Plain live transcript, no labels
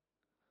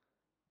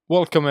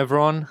Welcome,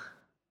 everyone.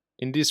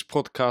 In this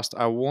podcast,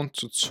 I want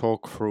to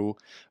talk through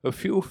a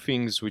few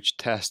things which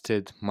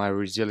tested my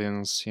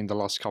resilience in the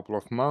last couple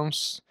of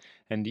months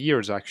and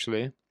years,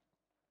 actually,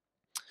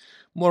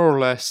 more or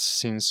less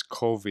since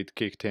COVID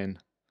kicked in.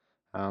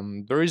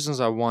 The reasons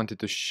I wanted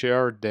to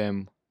share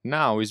them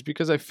now is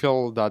because I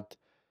feel that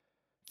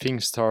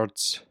things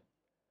start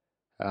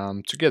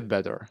to get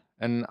better.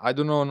 And I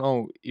do not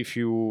know if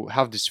you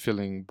have this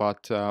feeling,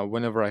 but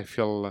whenever I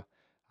feel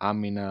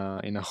I'm in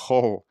a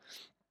hole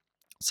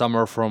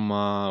somewhere from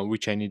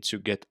which I need to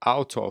get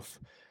out of.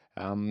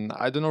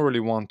 I don't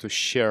really want to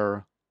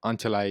share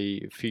until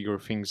I figure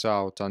things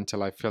out,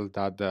 until I feel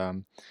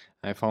that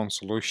I found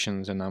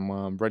solutions and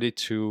I'm ready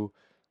to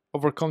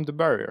overcome the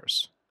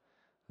barriers.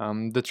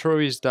 The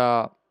truth is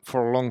that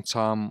for a long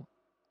time,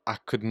 I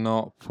could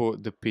not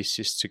put the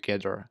pieces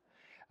together.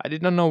 I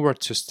did not know where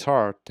to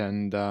start,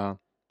 and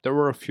there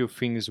were a few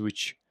things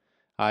which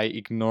I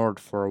ignored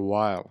for a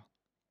while.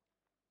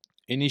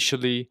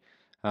 Initially,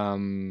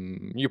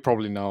 you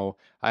probably know,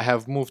 I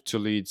have moved to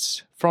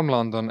Leeds from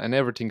London and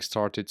everything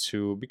started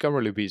to become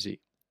really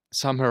busy.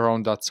 Somewhere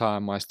around that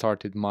time, I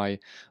started my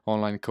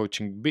online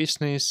coaching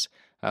business,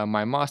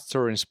 my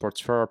master in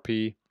sports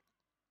therapy,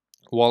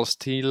 while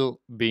still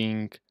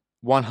being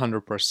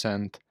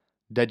 100%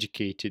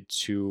 dedicated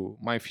to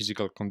my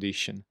physical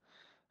condition.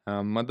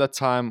 At that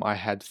time, I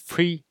had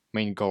three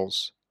main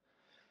goals: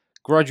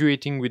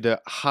 graduating with the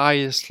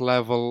highest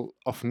level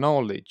of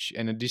knowledge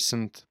and a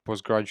decent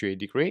postgraduate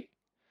degree,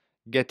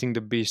 getting the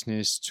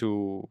business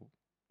to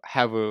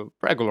have a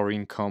regular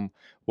income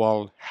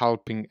while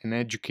helping and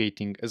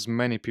educating as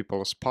many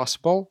people as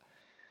possible.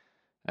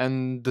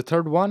 And the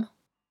third one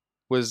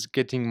was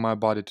getting my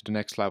body to the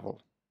next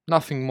level.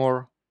 Nothing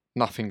more,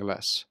 nothing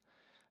less.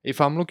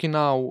 If I'm looking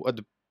now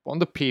on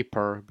the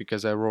paper,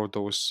 because I wrote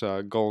those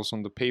goals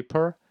on the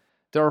paper,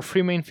 there are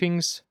three main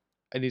things,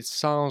 and it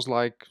sounds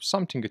like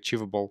something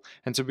achievable.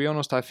 And to be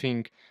honest, I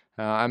think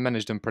I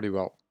managed them pretty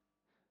well.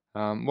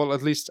 Well,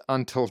 at least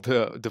until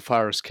the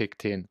virus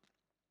kicked in,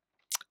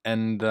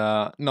 and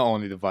not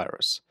only the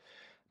virus.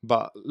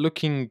 But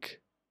looking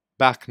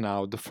back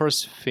now, the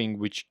first thing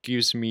which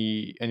gives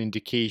me an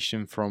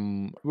indication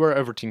from where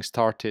everything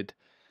started,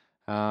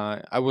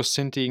 I was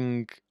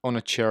sitting on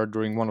a chair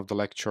during one of the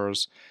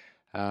lectures,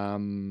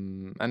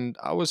 and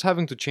I was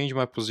having to change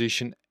my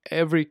position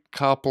every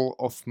couple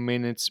of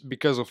minutes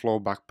because of low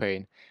back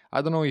pain.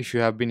 I don't know if you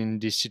have been in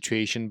this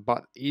situation,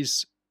 but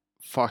it's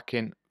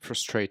fucking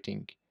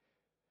frustrating.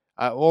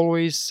 I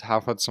always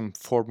have had some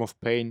form of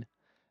pain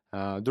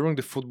during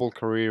the football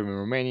career in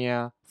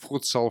Romania,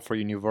 futsal for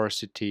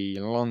university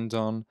in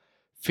London,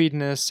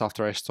 fitness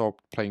after I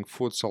stopped playing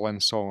futsal,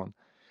 and so on.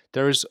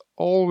 There has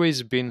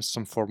always been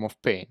some form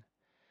of pain.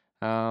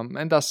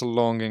 And that's a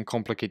long and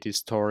complicated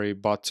story,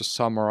 but to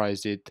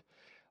summarize it,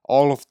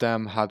 all of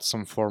them had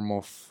some form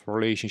of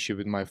relationship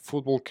with my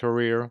football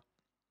career,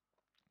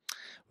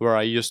 where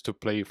I used to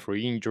play through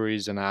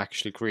injuries and I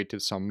actually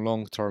created some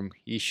long term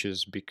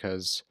issues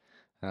because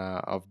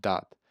of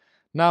that.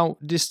 Now,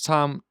 this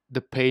time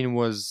the pain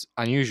was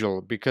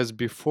unusual because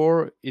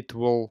before it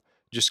will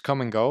just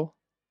come and go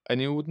and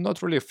it would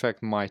not really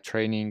affect my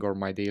training or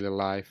my daily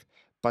life,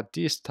 but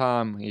this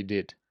time it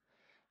did.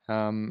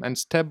 And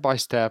step by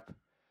step,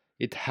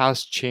 it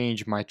has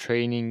changed my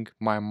training,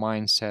 my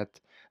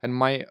mindset, and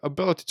my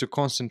ability to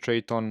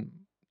concentrate on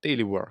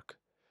daily work.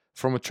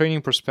 From a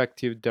training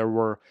perspective, there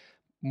were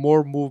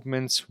more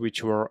movements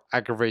which were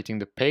aggravating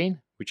the pain,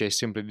 which I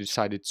simply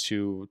decided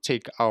to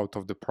take out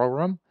of the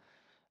program,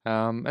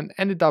 and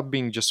ended up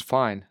being just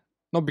fine.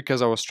 Not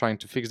because I was trying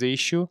to fix the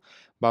issue,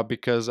 but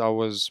because I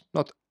was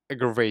not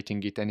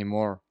aggravating it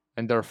anymore,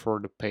 and therefore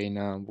the pain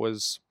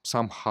was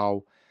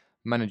somehow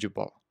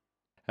manageable.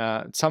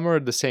 Somewhere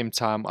at the same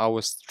time, I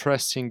was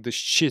stressing the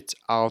shit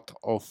out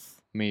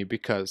of me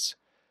because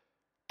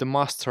the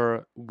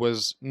master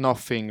was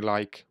nothing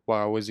like what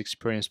I was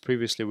experienced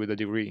previously with the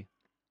degree.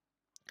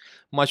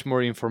 Much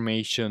more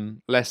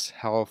information, less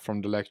help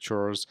from the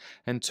lecturers,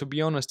 and to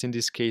be honest, in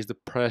this case, the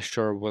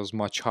pressure was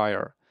much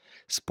higher.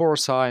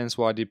 Sports science,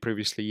 what I did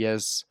previously,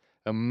 yes,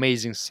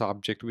 amazing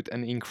subject with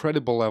an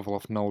incredible level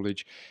of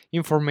knowledge,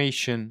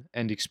 information,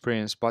 and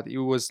experience, but it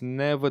was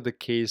never the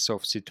case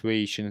of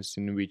situations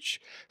in which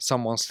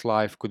someone's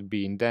life could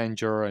be in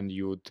danger and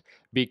you'd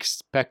be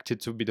expected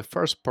to be the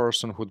first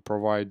person who'd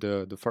provide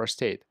the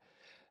first aid.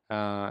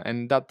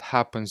 And that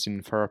happens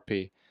in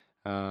therapy.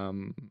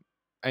 Um,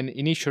 and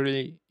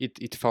initially,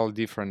 it felt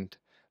different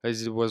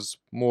as it was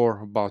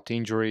more about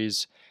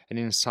injuries and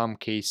in some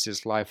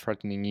cases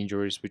life-threatening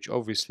injuries, which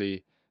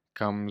obviously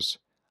comes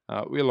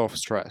with a lot of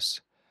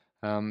stress.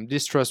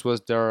 This stress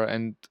was there,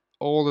 and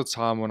all the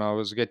time when I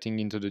was getting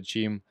into the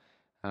gym,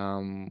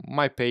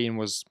 my pain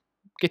was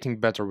getting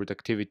better with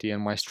activity,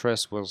 and my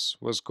stress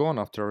was gone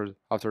after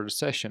the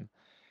session.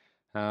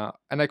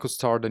 And I could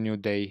start a new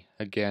day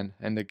again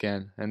and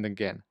again and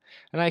again.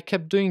 And I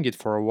kept doing it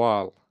for a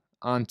while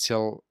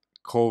until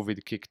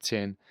COVID kicked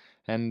in,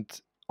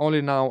 and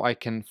only now I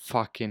can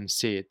fucking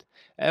see it.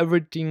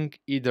 everything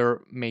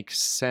either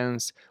makes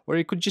sense or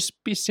it could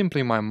just be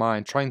simply my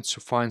mind trying to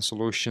find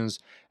solutions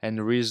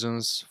and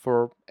reasons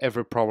for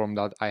every problem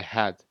that I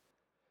had.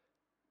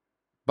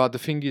 But the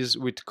thing is,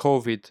 with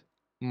COVID,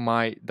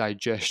 my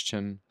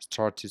digestion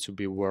started to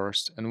be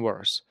worse and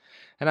worse.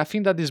 And I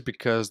think that is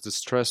because the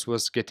stress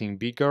was getting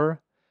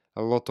bigger,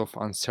 a lot of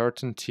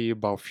uncertainty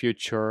about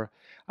future.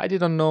 I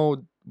didn't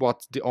know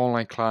what the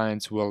online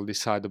clients will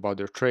decide about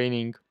their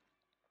training.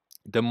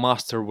 The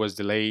master was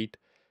delayed.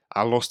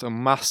 I lost a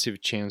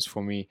massive chance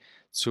for me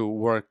to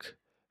work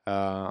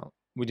uh,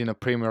 within a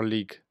Premier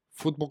League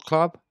football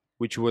club,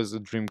 which was a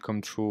dream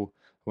come true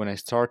when I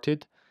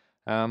started.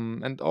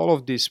 And all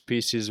of these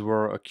pieces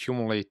were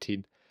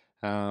accumulated,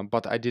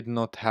 but I did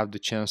not have the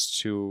chance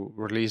to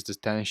release the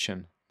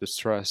tension, the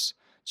stress.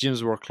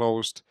 Gyms were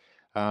closed.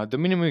 The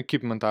minimum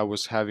equipment I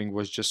was having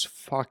was just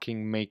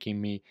fucking making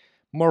me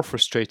more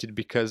frustrated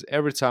because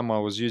every time I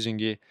was using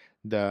it,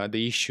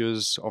 the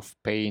issues of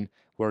pain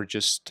were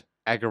just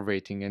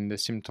aggravating and the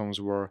symptoms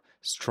were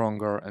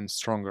stronger and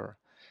stronger.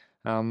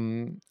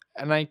 And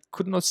I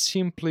could not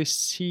simply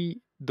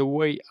see the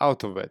way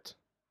out of it.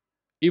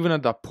 Even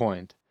at that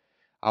point,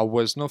 I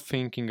was not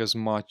thinking as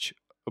much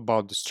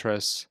about the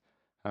stress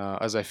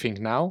as I think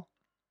now.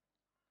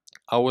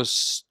 I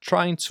was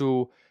trying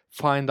to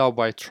find out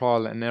by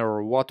trial and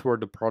error what were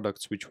the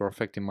products which were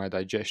affecting my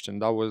digestion.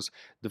 That was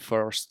the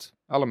first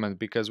element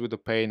because with the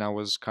pain I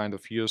was kind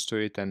of used to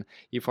it, and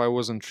if I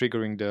wasn't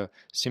triggering the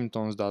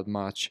symptoms that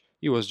much,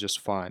 it was just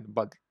fine.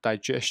 But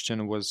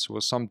digestion was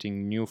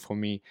something new for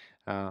me,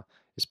 uh,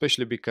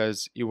 especially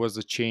because it was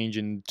a change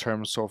in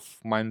terms of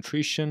my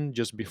nutrition.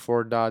 Just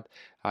before that,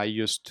 I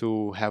used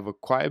to have a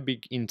quite a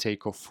big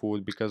intake of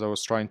food because I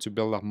was trying to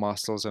build up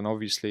muscles, and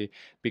obviously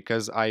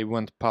because I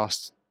went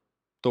past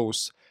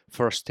those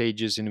first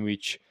stages in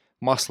which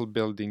muscle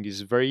building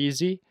is very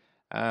easy.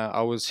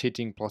 I was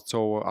hitting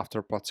plateau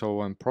after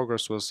plateau, and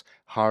progress was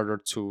harder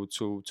to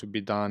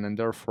be done, and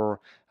therefore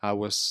I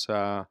was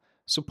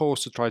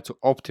supposed to try to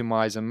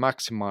optimize and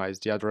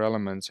maximize the other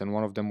elements, and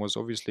one of them was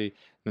obviously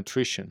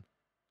nutrition.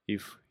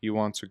 If you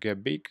want to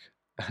get big,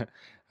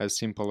 as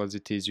simple as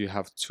it is, you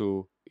have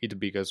to eat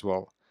big as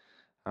well.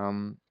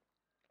 Um,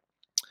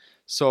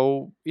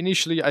 so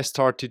initially, I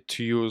started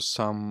to use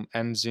some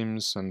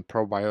enzymes and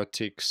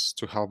probiotics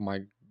to help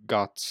my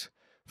gut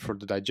for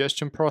the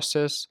digestion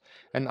process.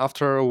 And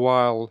after a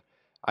while,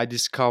 I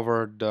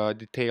discovered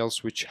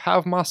details which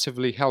have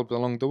massively helped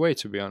along the way,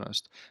 to be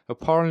honest.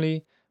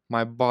 Apparently,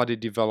 my body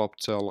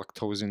developed a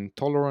lactose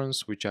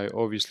intolerance, which I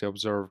obviously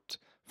observed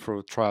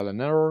through trial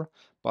and error.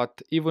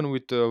 But even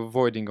with the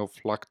avoiding of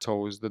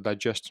lactose, the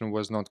digestion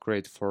was not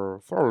great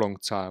for a long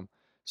time.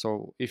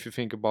 So if you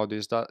think about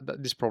this, that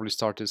this probably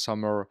started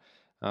somewhere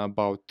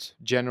about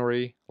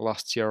January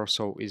last year,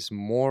 so is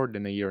more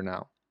than a year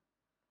now.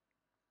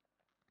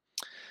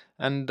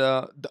 And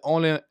the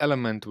only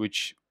element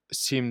which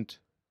seemed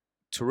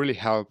to really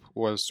help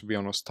was, to be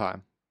honest,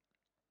 time.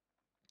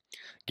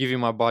 Giving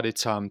my body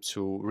time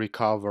to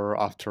recover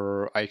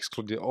after I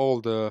excluded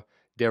all the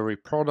dairy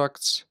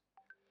products,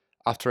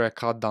 after I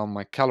cut down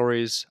my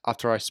calories,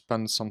 after I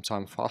spent some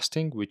time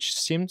fasting, which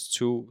seemed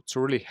to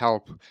really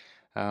help.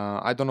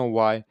 I don't know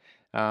why.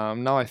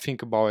 Now I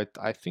think about it.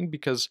 I think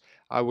because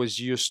I was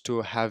used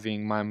to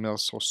having my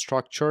meals so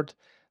structured,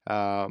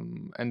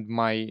 and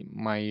my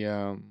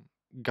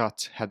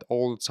gut had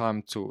all the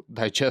time to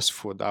digest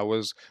food. I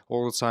was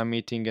all the time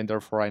eating, and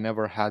therefore I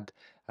never had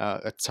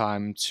a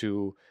time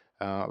to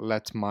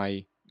let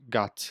my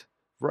gut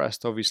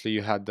rest. Obviously,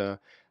 you had the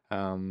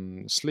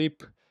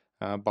sleep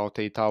about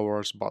 8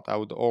 hours, but I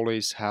would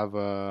always have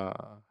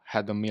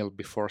had a meal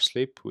before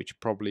sleep, which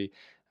probably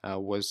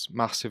was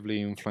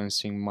massively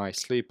influencing my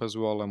sleep as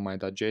well and my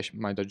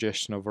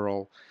digestion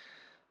overall.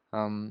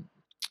 Um,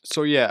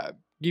 so yeah,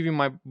 giving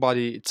my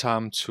body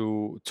time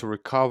to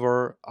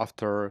recover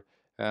after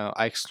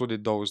I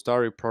excluded those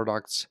dairy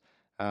products,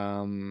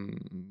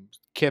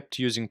 kept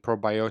using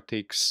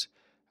probiotics,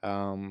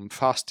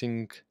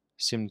 fasting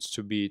seemed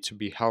to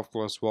be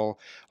helpful as well.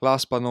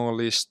 Last but not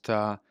least,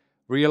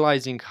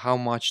 realizing how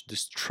much the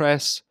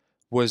stress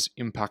was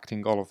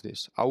impacting all of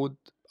this. I would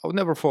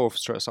never fall of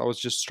stress. I was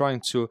just trying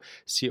to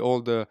see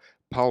all the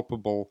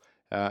palpable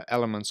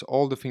elements,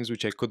 all the things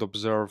which I could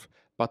observe,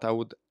 but I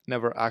would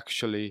never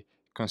actually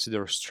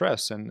consider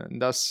stress.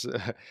 And that's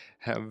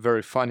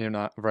very funny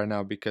right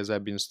now because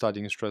I've been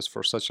studying stress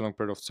for such a long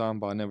period of time,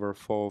 but I never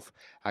thought of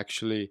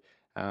actually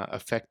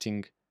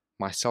affecting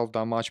myself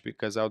that much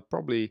because I would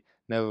probably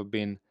never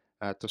been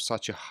to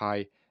such a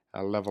high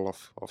level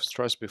of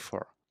stress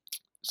before.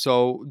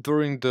 So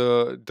during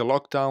the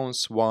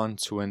lockdowns one,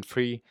 two, and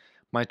three,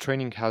 my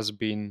training has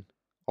been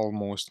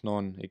almost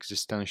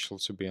non-existential,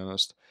 to be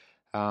honest.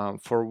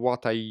 For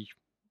what I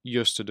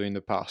used to do in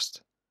the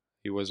past,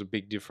 it was a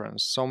big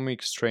difference. Some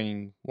weeks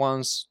training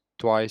once,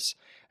 twice,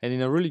 and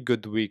in a really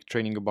good week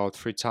training about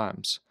 3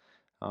 times.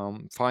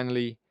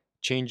 Finally,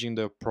 changing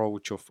the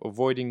approach of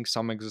avoiding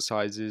some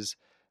exercises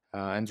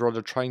and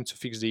rather trying to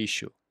fix the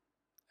issue.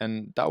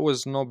 And that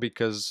was not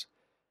because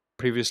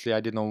Previously, I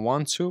didn't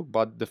want to,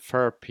 but the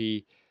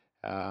therapy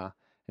and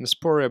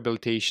sport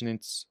rehabilitation,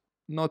 it's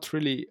not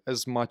really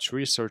as much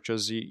research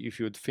as if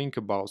you would think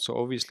about. So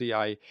obviously,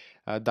 I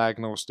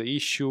diagnosed the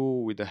issue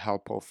with the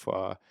help of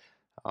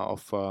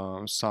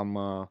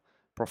some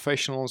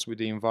professionals with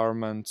the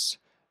environments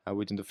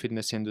within the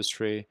fitness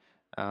industry.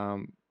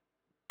 Um,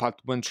 but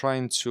when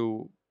trying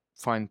to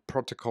find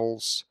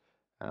protocols,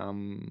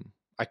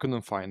 I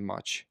couldn't find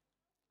much.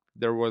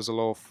 There was a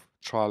lot of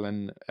trial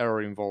and error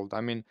involved.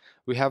 I mean,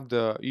 we have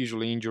the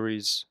usual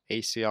injuries: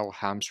 ACL,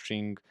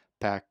 hamstring,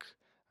 pec,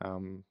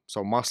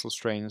 so muscle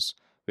strains.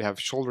 We have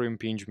shoulder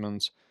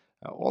impingements.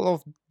 All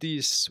of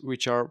these,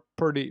 which are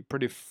pretty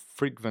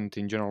frequent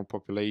in general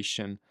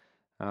population,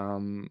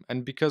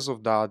 and because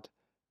of that,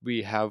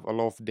 we have a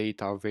lot of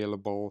data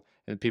available,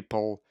 and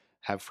people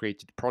have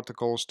created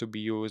protocols to be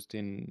used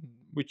in,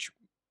 which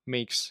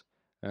makes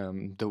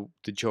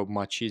the job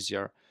much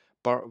easier.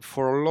 But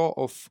for a lot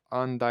of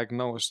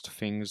undiagnosed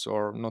things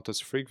or not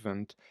as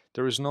frequent,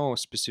 there is no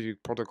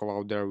specific protocol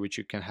out there which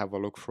you can have a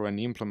look through and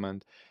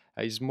implement.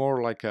 It's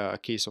more like a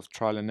case of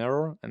trial and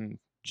error, and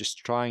just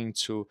trying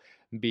to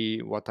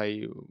be what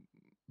I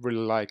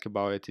really like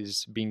about it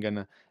is being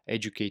an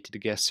educated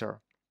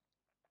guesser.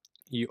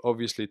 You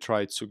obviously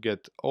try to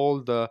get all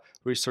the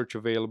research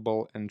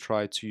available and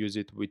try to use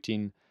it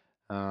within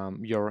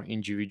your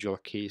individual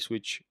case,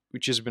 which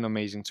has been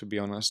amazing, to be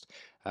honest.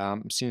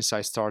 Since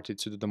I started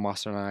to do the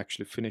master and I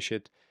actually finish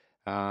it,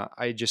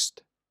 I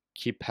just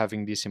keep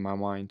having this in my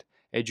mind: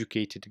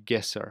 educated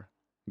guesser,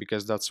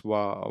 because that's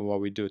what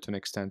we do to an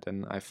extent,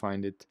 and I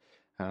find it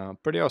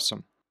pretty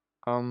awesome.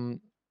 Um,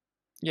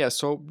 yeah,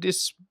 so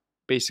this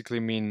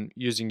basically mean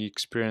using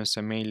experience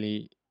and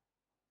mainly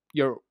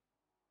your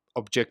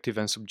objective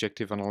and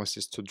subjective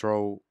analysis to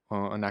draw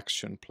an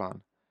action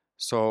plan.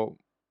 So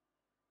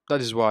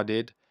that is what I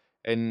did,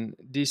 and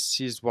this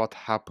is what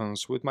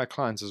happens with my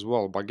clients as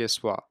well. But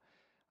guess what?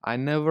 I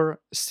never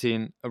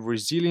seen a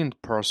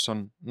resilient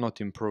person not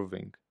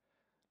improving.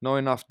 Know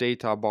enough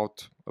data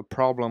about a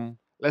problem.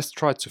 Let's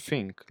try to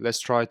think. Let's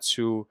try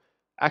to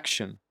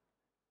action.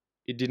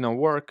 It did not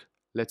work.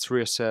 Let's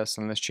reassess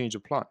and let's change the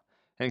plan.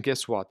 And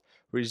guess what?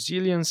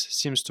 Resilience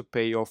seems to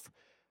pay off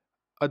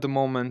at the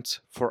moment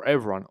for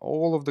everyone,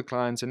 all of the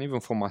clients, and even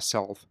for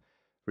myself.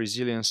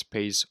 Resilience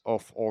pays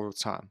off all the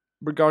time.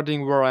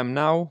 Regarding where I'm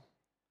now,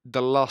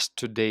 the last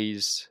 2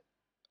 days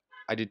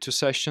I did 2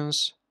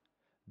 sessions,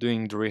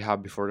 doing the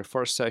rehab before the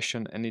first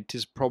session, and it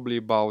is probably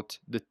about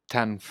the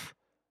 10th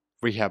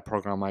rehab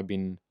program I've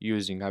been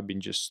using. I've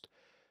been just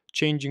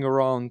changing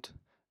around,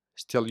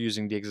 still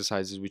using the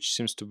exercises, which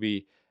seems to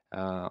be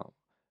uh,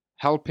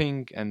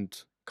 helping,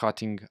 and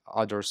cutting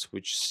others,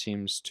 which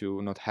seems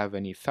to not have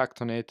any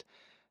effect on it,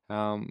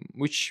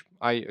 which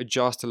I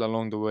adjusted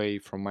along the way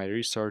from my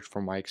research,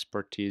 from my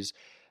expertise,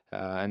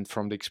 and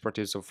from the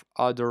expertise of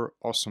other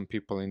awesome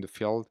people in the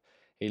field.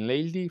 And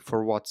lately,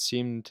 for what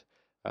seemed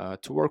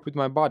to work with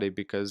my body,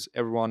 because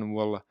everyone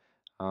will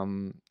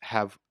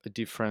have a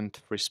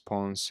different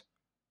response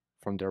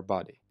from their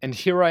body. And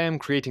here I am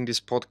creating this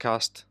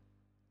podcast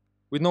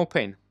with no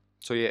pain.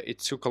 So yeah, it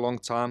took a long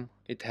time.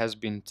 It has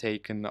been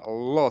taken a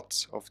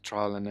lot of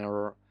trial and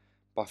error,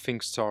 but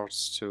things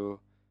starts to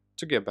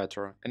get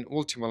better. And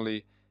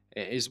ultimately,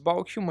 it's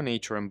about human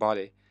nature and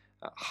body.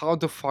 How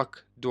the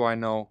fuck do I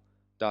know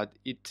that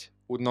it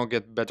would not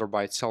get better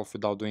by itself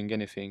without doing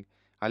anything?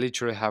 I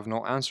literally have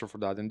no answer for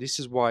that. And this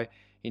is why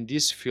in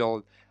this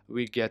field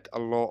we get a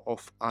lot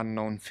of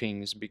unknown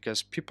things,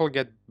 because people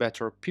get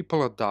better,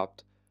 people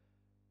adapt,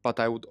 but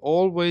I would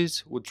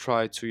always would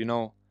try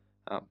to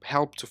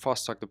help to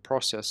fast track the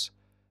process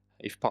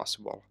if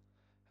possible.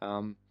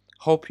 Um,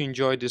 Hope you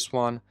enjoyed this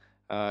one.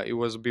 It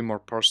was a bit more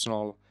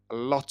personal. A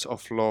lot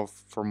of love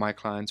for my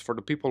clients, for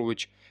the people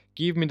which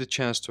give me the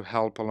chance to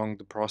help along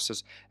the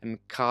process and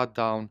cut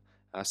down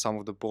some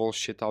of the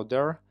bullshit out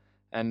there.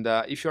 And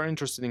if you're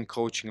interested in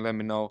coaching, let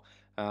me know,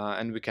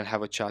 and we can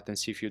have a chat and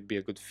see if you'd be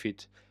a good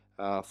fit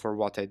for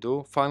what I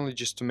do. Finally,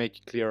 just to make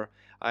it clear,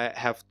 I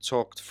have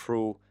talked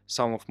through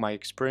some of my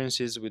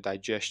experiences with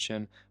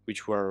digestion,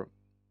 which were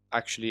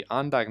actually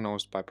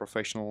undiagnosed by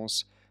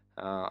professionals.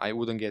 I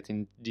wouldn't get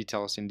in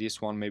details in this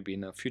one, maybe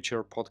in a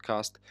future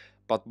podcast,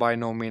 but by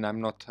no means I'm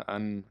not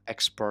an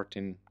expert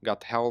in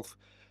gut health,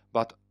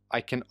 but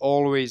I can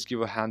always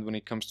give a hand when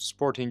it comes to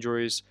sport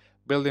injuries,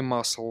 building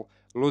muscle,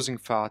 losing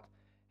fat,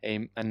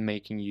 and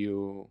making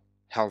you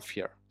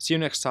healthier. See you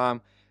next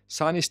time.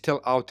 Sun is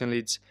still out in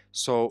Leeds,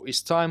 so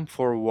it's time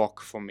for a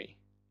walk for me.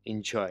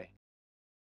 Enjoy.